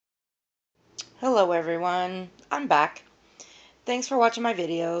Hello everyone, I'm back. Thanks for watching my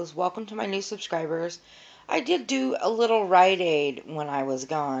videos. Welcome to my new subscribers. I did do a little Rite Aid when I was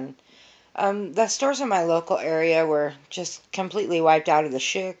gone. The stores in my local area were just completely wiped out of the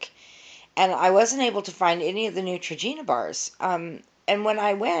schick, and I wasn't able to find any of the Neutrogena bars. And when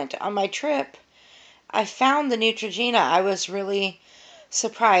I went on my trip, I found the Neutrogena. I was really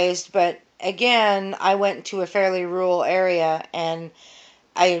surprised, but again, I went to a fairly rural area, and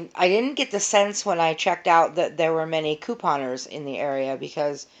I didn't get the sense when I checked out that there were many couponers in the area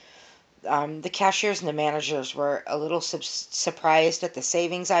because the cashiers and the managers were a little surprised at the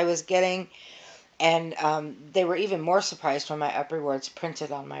savings I was getting, and they were even more surprised when my up rewards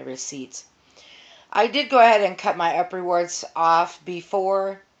printed on my receipts. I did go ahead and cut my up rewards off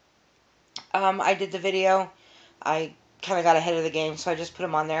before I did the video. I kind of got ahead of the game, so I just put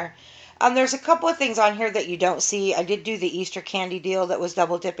them on there. There's a couple of things on here that you don't see. I did do the Easter candy deal that was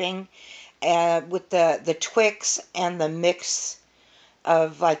double dipping with the Twix and the mix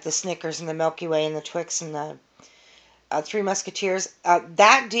of like the Snickers and the Milky Way and the Twix and the Three Musketeers.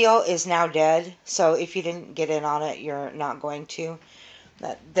 That deal is now dead, so if you didn't get in on it, you're not going to.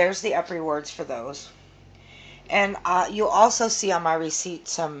 There's the up rewards for those. And you'll also see on my receipt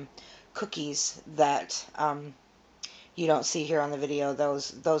some cookies that you don't see here on the video.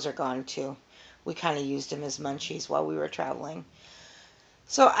 Those are gone too. We kind of used them as munchies while we were traveling.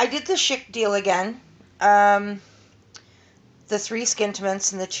 So I did the Schick deal again. The 3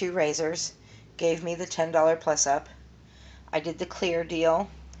 Skintiments and the 2 razors gave me the $10 plus up. I did the clear deal.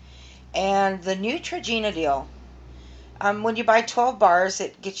 And the Neutrogena deal. When you buy 12 bars,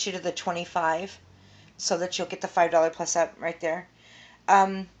 it gets you to the 25, so that you'll get the $5 plus up right there.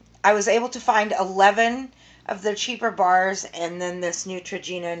 I was able to find 11 of the cheaper bars and then this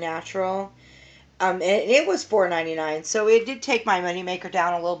Neutrogena Natural. It was $4.99, so it did take my moneymaker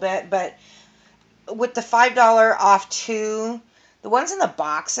down a little bit, but with the $5 off too, the ones in the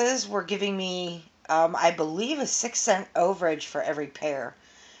boxes were giving me, I believe, a 6-cent overage for every pair.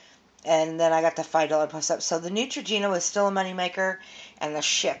 And then I got the $5 plus up. So the Neutrogena was still a moneymaker, and the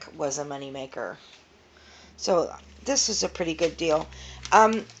Schick was a moneymaker. So this is a pretty good deal.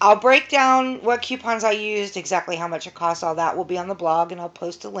 I'll break down what coupons I used, exactly how much it cost. All that will be on the blog, and I'll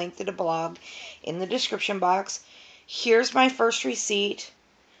post a link to the blog in the description box. Here's my first receipt.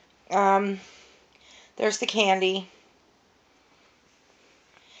 There's the candy.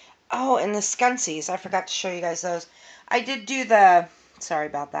 Oh, and the Scunsies. I forgot to show you guys those. I did do the... Sorry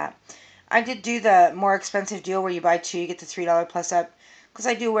about that. I did do the more expensive deal where you buy 2, you get the $3 plus up. Because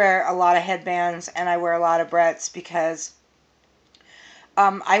I do wear a lot of headbands and I wear a lot of Brett's because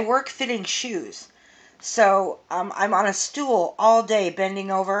I work fitting shoes. So I'm on a stool all day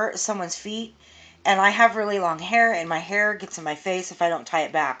bending over someone's feet. And I have really long hair, and my hair gets in my face if I don't tie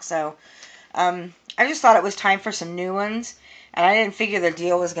it back. So I just thought it was time for some new ones. And I didn't figure the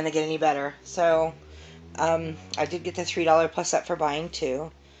deal was going to get any better. So I did get the $3 plus up for buying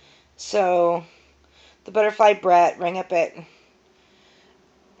 2. So the Butterfly Brett rang up at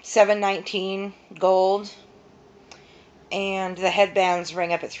 $7.19 gold. And the headbands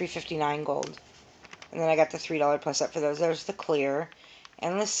rang up at $3.59 gold. And then I got the $3 plus up for those. There's the clear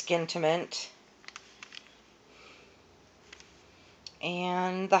and the Skintiment.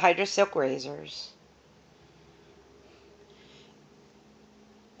 And the Hydra Silk razors.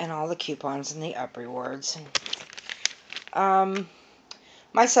 And all the coupons and the up rewards. My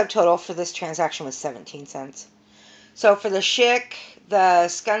subtotal for this transaction was 17 cents. So for the Schick, the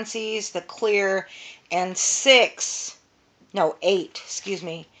Scunsies, the clear, and 8, excuse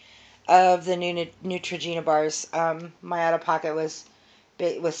me, of the new Neutrogena bars, my out-of-pocket was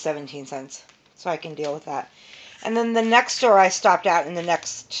 17 cents. So I can deal with that. And then the next store I stopped at in the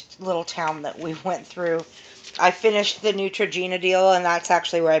next little town that we went through, I finished the Neutrogena deal, and that's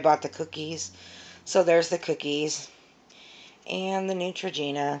actually where I bought the cookies. So there's the cookies and the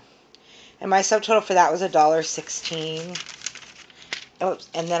Neutrogena. And my subtotal for that was $1.16. Oh,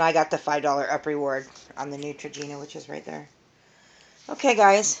 and then I got the $5 up reward on the Neutrogena, which is right there. Okay,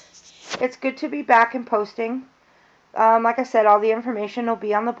 guys. It's good to be back and posting. Like I said, all the information will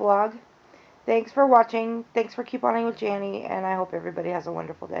be on the blog. Thanks for watching. Thanks for couponing with Janny, and I hope everybody has a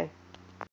wonderful day.